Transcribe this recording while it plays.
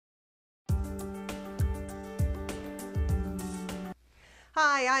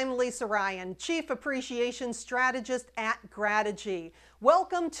Hi, I'm Lisa Ryan, Chief Appreciation Strategist at Grategy.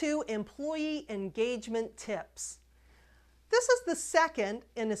 Welcome to Employee Engagement Tips. This is the second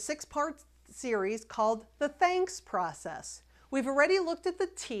in a six-part series called the thanks process. We've already looked at the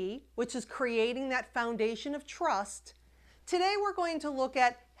T, which is creating that foundation of trust. Today we're going to look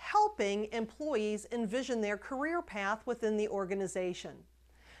at helping employees envision their career path within the organization.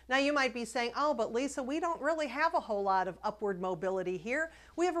 Now you might be saying, oh, but Lisa, we don't really have a whole lot of upward mobility here.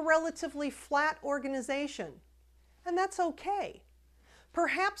 We have a relatively flat organization. And that's okay.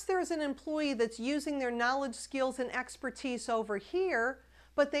 Perhaps there's an employee that's using their knowledge, skills, and expertise over here,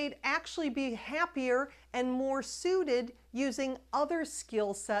 but they'd actually be happier and more suited using other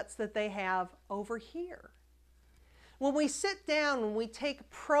skill sets that they have over here. When we sit down and we take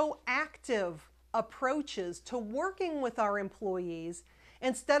proactive approaches to working with our employees,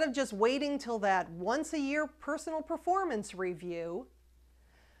 instead of just waiting till that once a year personal performance review,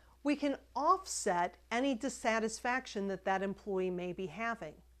 we can offset any dissatisfaction that that employee may be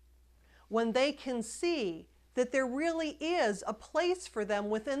having. When they can see that there really is a place for them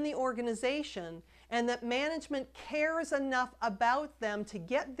within the organization and that management cares enough about them to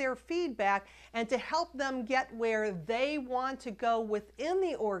get their feedback and to help them get where they want to go within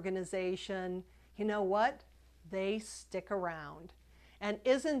the organization, you know what? They stick around. And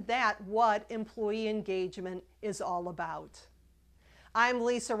isn't that what employee engagement is all about? I'm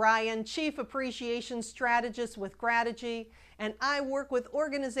Lisa Ryan, Chief Appreciation Strategist with Grategy, and I work with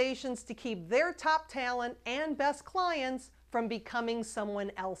organizations to keep their top talent and best clients from becoming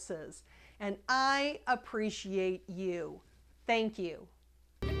someone else's. And I appreciate you. Thank you.